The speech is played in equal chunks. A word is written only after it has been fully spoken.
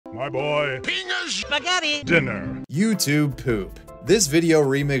My boy. Fingers. Spaghetti. Dinner. YouTube poop. This video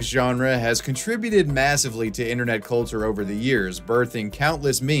remix genre has contributed massively to internet culture over the years, birthing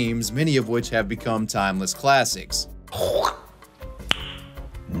countless memes, many of which have become timeless classics.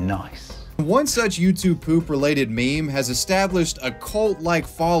 Nice. One such YouTube poop-related meme has established a cult-like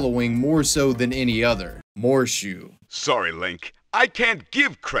following more so than any other. Morshu. Sorry, Link. I can't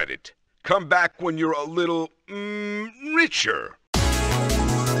give credit. Come back when you're a little, richer.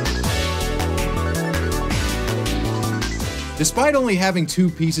 Despite only having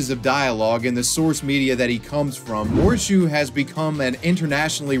 2 pieces of dialogue in the source media that he comes from, Morshu has become an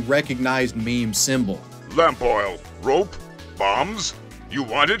internationally recognized meme symbol. Lamp oil, rope, bombs. You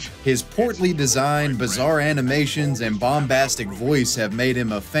want it? His portly design, bizarre animations, and bombastic voice have made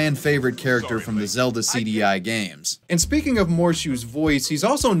him a fan-favorite character from the Zelda CDI games. And speaking of Morshu's voice, he's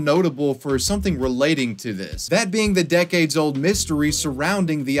also notable for something relating to this, that being the decades-old mystery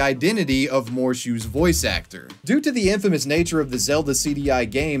surrounding the identity of Morshu's voice actor. Due to the infamous nature of the Zelda CDI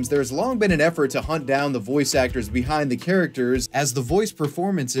games, there's long been an effort to hunt down the voice actors behind the characters, as the voice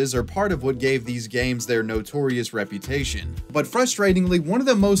performances are part of what gave these games their notorious reputation. But frustratingly, one of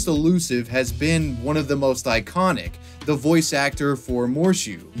the most elusive has been one of the most iconic, the voice actor for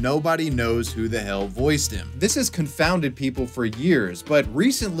Morshu. Nobody knows who the hell voiced him. This has confounded people for years, but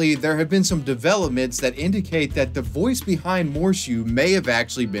recently there have been some developments that indicate that the voice behind Morshu may have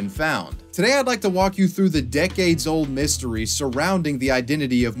actually been found. Today I'd like to walk you through the decades-old mystery surrounding the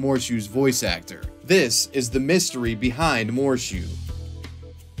identity of Morshu's voice actor. This is the mystery behind Morshu.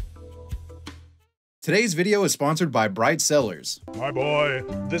 Today's video is sponsored by Bright Cellars. My boy,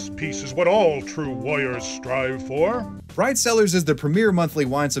 this piece is what all true warriors strive for. Bright Cellars is the premier monthly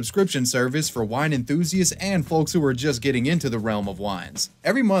wine subscription service for wine enthusiasts and folks who are just getting into the realm of wines.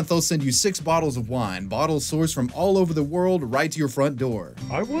 Every month they'll send you 6 bottles of wine, bottles sourced from all over the world, right to your front door.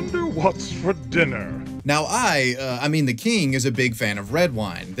 I wonder what's for dinner. Now I mean the king, is a big fan of red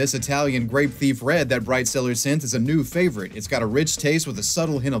wine. This Italian Grape Thief Red that Bright Cellars sent is a new favorite. It's got a rich taste with a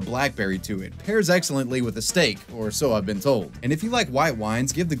subtle hint of blackberry to it. Pairs excellently with a steak, or so I've been told. And if you like white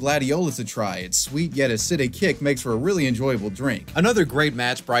wines, give the Gladiolus a try. Its sweet yet acidic kick makes for a really enjoyable drink. Another great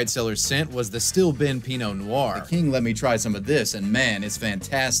match Bright Cellars sent was the Still Bin Pinot Noir. The king let me try some of this, and man, it's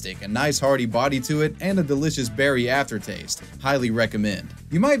fantastic. A nice hearty body to it, and a delicious berry aftertaste. Highly recommend.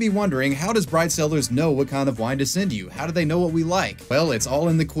 You might be wondering, how does Bright Cellars know what kind of wine to send you? How do they know what we like? Well, it's all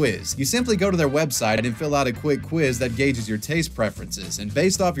in the quiz. You simply go to their website and fill out a quick quiz that gauges your taste preferences, and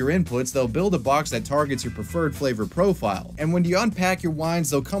based off your inputs, they'll build a box that targets your preferred flavor profile. And when you unpack your wines,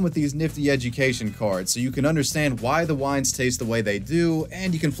 they'll come with these nifty education cards, so you can understand why the wines taste the way they do,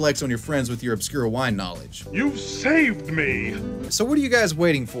 and you can flex on your friends with your obscure wine knowledge. You've saved me! So what are you guys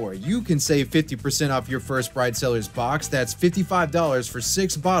waiting for? You can save 50% off your first Bright Cellars box. That's $55 for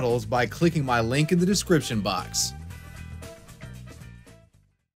 6 bottles by clicking my link in the description box.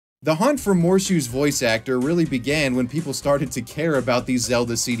 The hunt for Morshu's voice actor really began when people started to care about these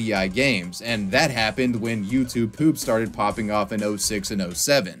Zelda CDI games, and that happened when YouTube poop started popping off in 06 and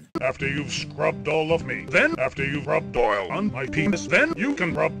 07. After you've scrubbed all of me, then after you've rubbed oil on my penis, then you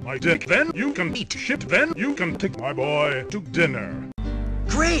can rub my dick, then you can eat shit, then you can take my boy to dinner.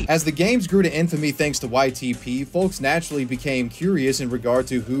 Great! As the games grew to infamy thanks to YTP, folks naturally became curious in regard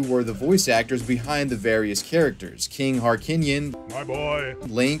to who were the voice actors behind the various characters. King Harkinian, my boy,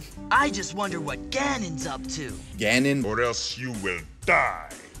 Link, I just wonder what Ganon's up to. Ganon, Or else you will die.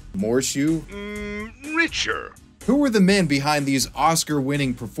 Morshu. Richer. Who were the men behind these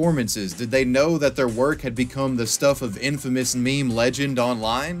Oscar-winning performances? Did they know that their work had become the stuff of infamous meme legend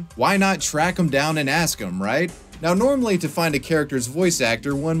online? Why not track them down and ask them, right? Now normally to find a character's voice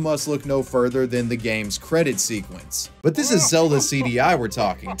actor, one must look no further than the game's credit sequence. But this is Zelda CDI we're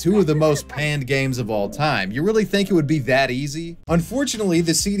talking, 2 of the most panned games of all time. You really think it would be that easy? Unfortunately,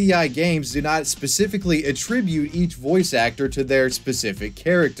 the CDI games do not specifically attribute each voice actor to their specific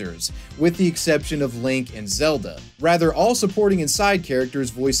characters, with the exception of Link and Zelda. Rather, all supporting and side characters'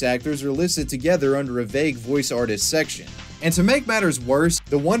 voice actors are listed together under a vague voice artist section. And to make matters worse,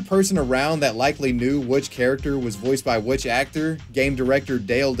 the one person around that likely knew which character was voiced by which actor, game director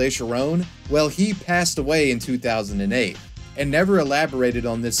Dale DeSharon, well, he passed away in 2008, and never elaborated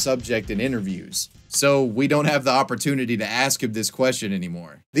on this subject in interviews. So we don't have the opportunity to ask him this question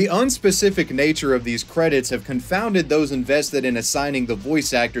anymore. The unspecific nature of these credits have confounded those invested in assigning the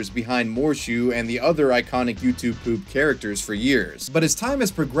voice actors behind Morshu and the other iconic YouTube poop characters for years. But as time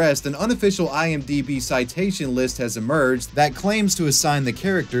has progressed, an unofficial IMDb citation list has emerged that claims to assign the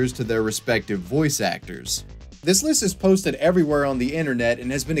characters to their respective voice actors. This list is posted everywhere on the internet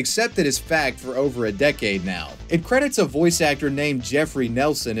and has been accepted as fact for over a decade now. It credits a voice actor named Jeffrey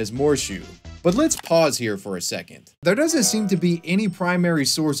Nelson as Morshu. But let's pause here for a second. There doesn't seem to be any primary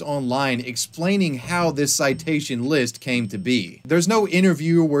source online explaining how this citation list came to be. There's no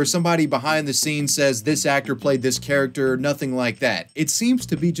interview where somebody behind the scenes says this actor played this character, nothing like that. It seems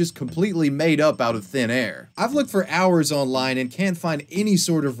to be just completely made up out of thin air. I've looked for hours online and can't find any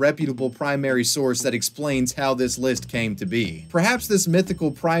sort of reputable primary source that explains how this list came to be. Perhaps this mythical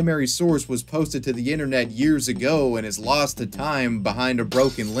primary source was posted to the internet years ago and is lost to time behind a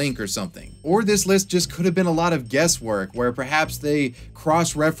broken link or something. Or this list just could have been a lot of guesswork, where perhaps they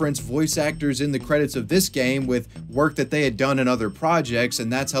cross-reference voice actors in the credits of this game with work that they had done in other projects,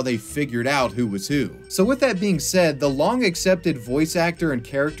 and that's how they figured out who was who. So with that being said, the long-accepted voice actor and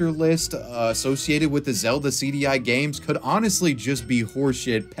character list associated with the Zelda CDI games could honestly just be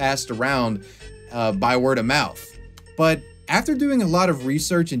horseshit passed around by word of mouth. But after doing a lot of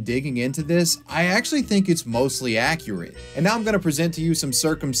research and digging into this, I actually think it's mostly accurate. And now I'm going to present to you some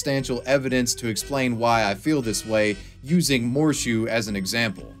circumstantial evidence to explain why I feel this way, using Morshu as an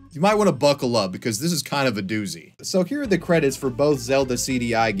example. You might want to buckle up because this is kind of a doozy. So here are the credits for both Zelda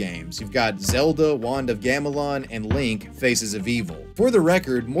CDI games. You've got Zelda, Wand of Gamelon, and Link, Faces of Evil. For the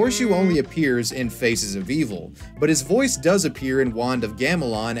record, Morshu only appears in Faces of Evil, but his voice does appear in Wand of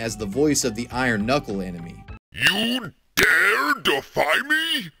Gamelon as the voice of the Iron Knuckle enemy. You dare defy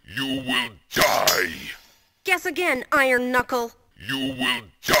me? You will die. Guess again, Iron Knuckle. You will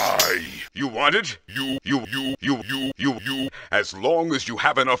die. You want it? You. As long as you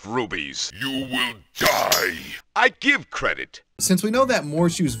have enough rubies, you will die. I give credit. Since we know that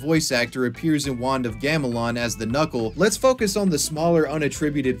Morshu's voice actor appears in Wand of Gamelon as the Knuckle, let's focus on the smaller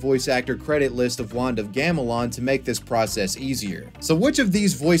unattributed voice actor credit list of Wand of Gamelon to make this process easier. So which of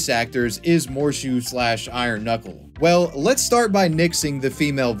these voice actors is Morshu/Iron Knuckle? Well, let's start by nixing the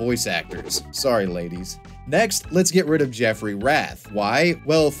female voice actors. Sorry, ladies. Next, let's get rid of Jeffrey Wrath. Why?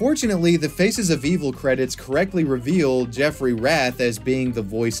 Well, fortunately, the Faces of Evil credits correctly reveal Jeffrey Wrath as being the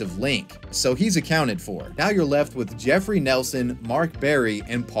voice of Link, so he's accounted for. Now you're left with Jeffrey Nelson, Mark Berry,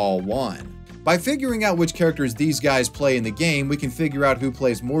 and Paul Wan. By figuring out which characters these guys play in the game, we can figure out who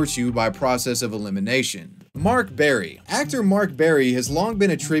plays Morshu by process of elimination. Mark Berry. Actor Mark Berry has long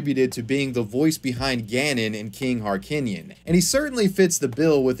been attributed to being the voice behind Ganon in King Harkinian, and he certainly fits the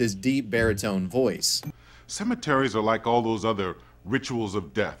bill with his deep baritone voice. Cemeteries are like all those other rituals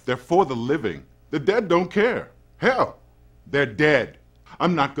of death. They're for the living. The dead don't care. Hell, they're dead.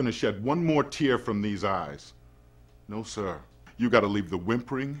 I'm not gonna shed one more tear from these eyes. No, sir. You gotta leave the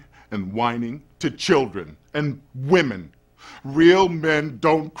whimpering and whining to children and women. Real men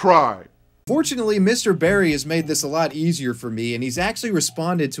don't cry. Fortunately, Mr. Berry has made this a lot easier for me, and he's actually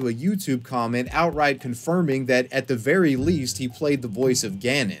responded to a YouTube comment outright confirming that at the very least he played the voice of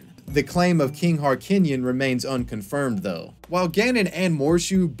Ganon. The claim of King Harkinian remains unconfirmed though. While Ganon and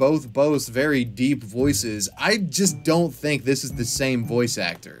Morshu both boast very deep voices, I just don't think this is the same voice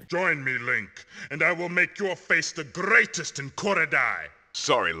actor. Join me, Link, and I will make your face the greatest in Korodai.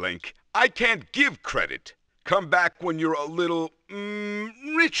 Sorry, Link. I can't give credit. Come back when you're a little,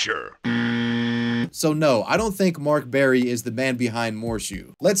 richer. So no, I don't think Mark Berry is the man behind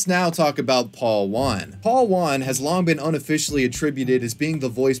Morshu. Let's now talk about Paul Wan. Paul Wan has long been unofficially attributed as being the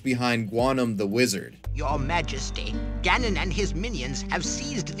voice behind Guanum the Wizard. Your Majesty, Ganon and his minions have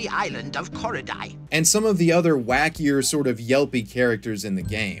seized the island of Korodai. And some of the other wackier sort of yelpy characters in the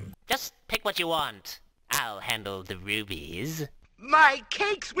game. Just pick what you want. I'll handle the rubies. My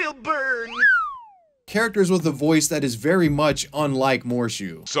cakes will burn! Characters with a voice that is very much unlike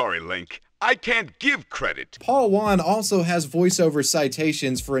Morshu. Sorry, Link. I can't give credit. Paul Wan also has voiceover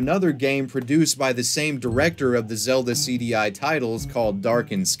citations for another game produced by the same director of the Zelda CDI titles called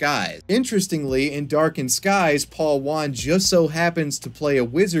Darkened Skies. Interestingly, in Darkened Skies, Paul Wan just so happens to play a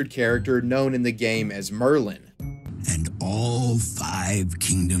wizard character known in the game as Merlin. And all 5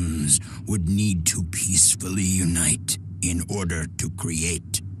 kingdoms would need to peacefully unite in order to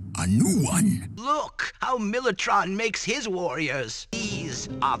create a new one. Look how Militron makes his warriors. These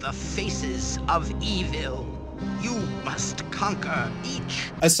are the faces of evil. You must conquer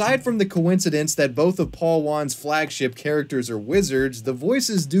each. Aside from the coincidence that both of Paul Wan's flagship characters are wizards, the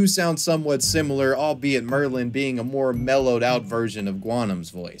voices do sound somewhat similar, albeit Merlin being a more mellowed out version of Guanum's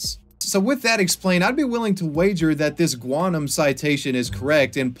voice. So with that explained, I'd be willing to wager that this Guanum citation is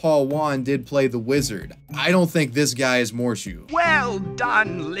correct and Paul Wan did play the wizard. I don't think this guy is Morshu. Well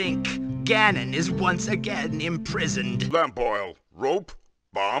done, Link. Ganon is once again imprisoned. Lamp oil, rope,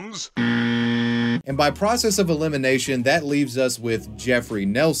 bombs. And by process of elimination, that leaves us with Jeffrey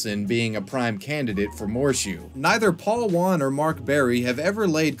Nelson being a prime candidate for Morshu. Neither Paul Wan or Mark Berry have ever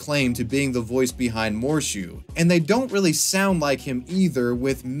laid claim to being the voice behind Morshu, and they don't really sound like him either,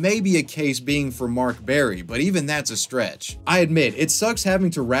 with maybe a case being for Mark Berry, but even that's a stretch. I admit, it sucks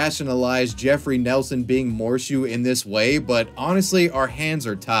having to rationalize Jeffrey Nelson being Morshu in this way, but honestly, our hands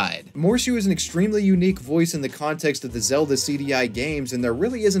are tied. Morshu is an extremely unique voice in the context of the Zelda CDI games, and there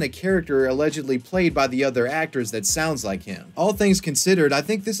really isn't a character allegedly played by the other actors that sounds like him. All things considered, I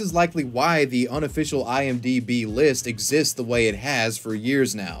think this is likely why the unofficial IMDb list exists the way it has for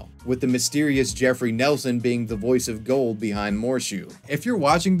years now, with the mysterious Jeffrey Nelson being the voice of gold behind Morshu. If you're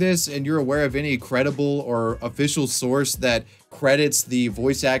watching this and you're aware of any credible or official source that credits the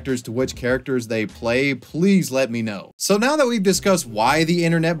voice actors to which characters they play, please let me know. So now that we've discussed why the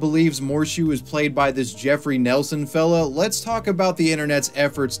internet believes Morshu is played by this Jeffrey Nelson fella, let's talk about the internet's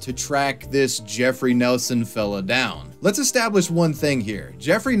efforts to track this Jeffrey Nelson fella down. Let's establish one thing here.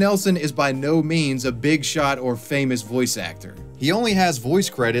 Jeffrey Nelson is by no means a big shot or famous voice actor. He only has voice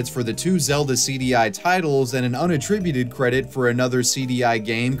credits for the 2 Zelda CDI titles and an unattributed credit for another CDI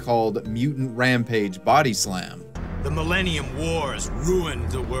game called Mutant Rampage Body Slam. The Millennium Wars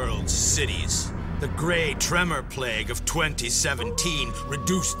ruined the world's cities. The Grey Tremor Plague of 2017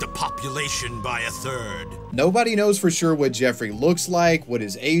 reduced the population by 1/3. Nobody knows for sure what Jeffrey looks like, what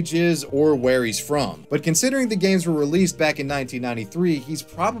his age is, or where he's from. But considering the games were released back in 1993, he's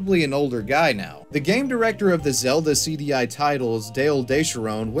probably an older guy now. The game director of the Zelda CDI titles, Dale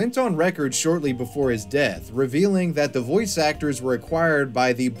Descharon, went on record shortly before his death, revealing that the voice actors were acquired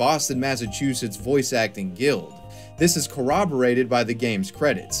by the Boston, Massachusetts Voice Acting Guild. This is corroborated by the game's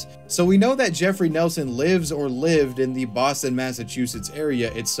credits. So we know that Jeffrey Nelson lives or lived in the Boston, Massachusetts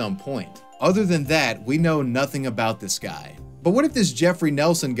area at some point. Other than that, we know nothing about this guy. But what if this Jeffrey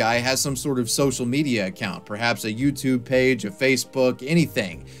Nelson guy has some sort of social media account, perhaps a YouTube page, a Facebook,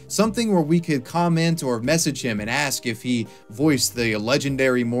 anything, something where we could comment or message him and ask if he voiced the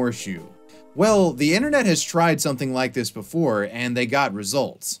legendary Morshu? Well, the internet has tried something like this before, and they got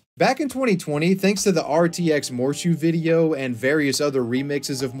results. Back in 2020, thanks to the RTX Morshu video and various other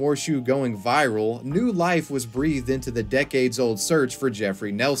remixes of Morshu going viral, new life was breathed into the decades-old search for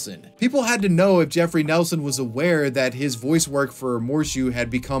Jeffrey Nelson. People had to know if Jeffrey Nelson was aware that his voice work for Morshu had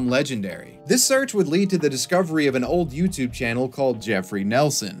become legendary. This search would lead to the discovery of an old YouTube channel called Jeffrey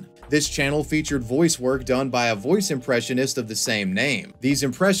Nelson. This channel featured voice work done by a voice impressionist of the same name. These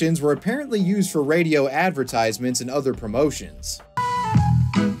impressions were apparently used for radio advertisements and other promotions.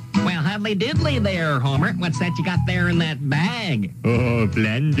 Well, howdy diddly there, Homer. What's that you got there in that bag? Oh,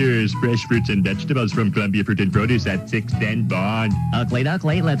 Flanders, fresh fruits and vegetables from Columbia Fruit and Produce at 610 Bond. Ugly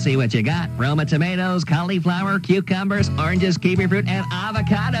duckly, let's see what you got. Roma tomatoes, cauliflower, cucumbers, oranges, kiwi fruit, and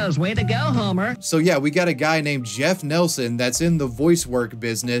avocados. Way to go, Homer. So yeah, we got a guy named Jeff Nelson that's in the voice work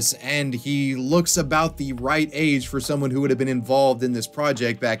business, and he looks about the right age for someone who would have been involved in this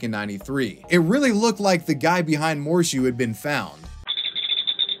project back in '93. It really looked like the guy behind Morshu had been found.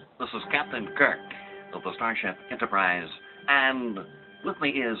 This is Captain Kirk of the Starship Enterprise, and with me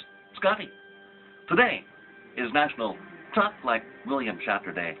is Scotty. Today is National Talk Like William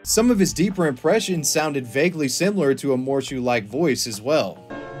Shatner Day. Some of his deeper impressions sounded vaguely similar to a Morshu-like voice as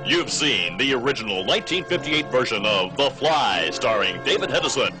well. You've seen the original 1958 version of The Fly, starring David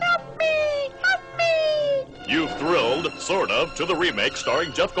Hedison. Help me! Help me! You've thrilled, sort of, to the remake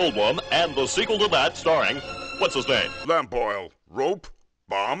starring Jeff Goldblum, and the sequel to that starring, what's his name? Lamp oil, rope,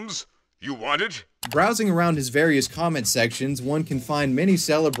 bombs? You want it? Browsing around his various comment sections, one can find many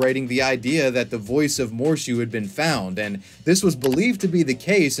celebrating the idea that the voice of Morshu had been found, and this was believed to be the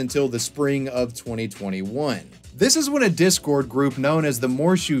case until the spring of 2021. This is when a Discord group known as the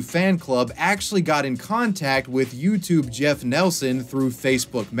Morshu Fan Club actually got in contact with YouTube Jeff Nelson through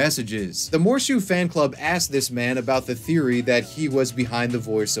Facebook messages. The Morshu Fan Club asked this man about the theory that he was behind the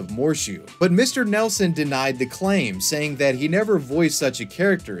voice of Morshu. But Mr. Nelson denied the claim, saying that he never voiced such a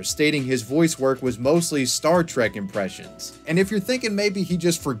character, stating his voice work was mostly Star Trek impressions. And if you're thinking maybe he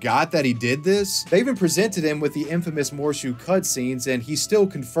just forgot that he did this, they even presented him with the infamous Morshu cutscenes, and he still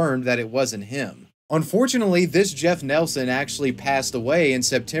confirmed that it wasn't him. Unfortunately, this Jeff Nelson actually passed away in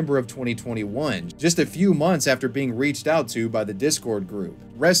September of 2021, just a few months after being reached out to by the Discord group.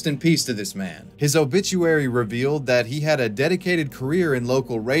 Rest in peace to this man. His obituary revealed that he had a dedicated career in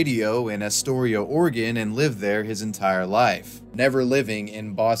local radio in Astoria, Oregon, and lived there his entire life, never living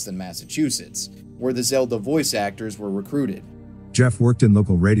in Boston, Massachusetts, where the Zelda voice actors were recruited. Jeff worked in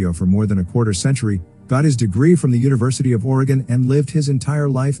local radio for more than a quarter century, got his degree from the University of Oregon, and lived his entire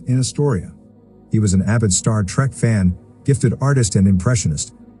life in Astoria. He was an avid Star Trek fan, gifted artist and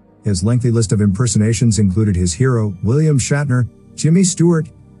impressionist. His lengthy list of impersonations included his hero, William Shatner, Jimmy Stewart,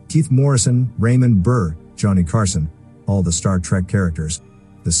 Keith Morrison, Raymond Burr, Johnny Carson, all the Star Trek characters,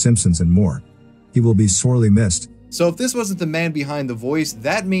 The Simpsons and more. He will be sorely missed. So if this wasn't the man behind the voice,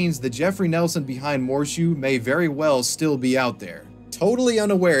 that means the Jeffrey Nelson behind Morshu may very well still be out there. Totally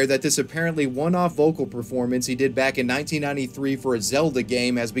unaware that this apparently one-off vocal performance he did back in 1993 for a Zelda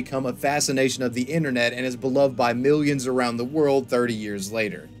game has become a fascination of the internet and is beloved by millions around the world 30 years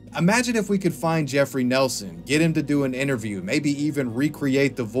later. Imagine if we could find Jeffrey Nelson, get him to do an interview, maybe even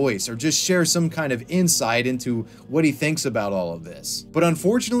recreate the voice, or just share some kind of insight into what he thinks about all of this. But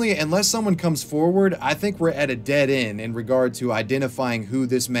unfortunately, unless someone comes forward, I think we're at a dead end in regard to identifying who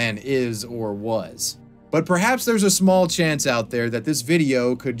this man is or was. But perhaps there's a small chance out there that this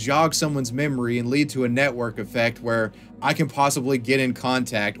video could jog someone's memory and lead to a network effect where I can possibly get in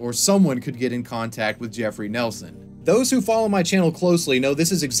contact, or someone could get in contact with Jeffrey Nelson. Those who follow my channel closely know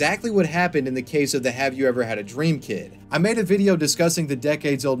this is exactly what happened in the case of the Have You Ever Had a Dream kid. I made a video discussing the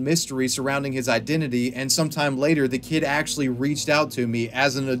decades-old mystery surrounding his identity, and sometime later the kid actually reached out to me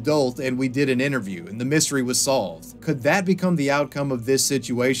as an adult and we did an interview, and the mystery was solved. Could that become the outcome of this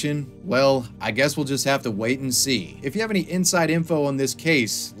situation? Well, I guess we'll just have to wait and see. If you have any inside info on this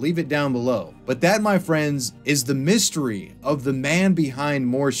case, leave it down below. But that, my friends, is the mystery of the man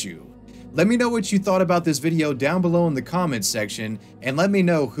behind Morshu. Let me know what you thought about this video down below in the comments section, and let me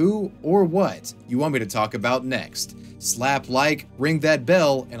know who or what you want me to talk about next. Slap like, ring that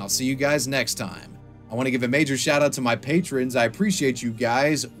bell, and I'll see you guys next time. I want to give a major shout out to my patrons. I appreciate you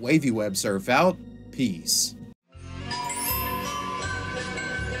guys. Wavy Web Surf out. Peace.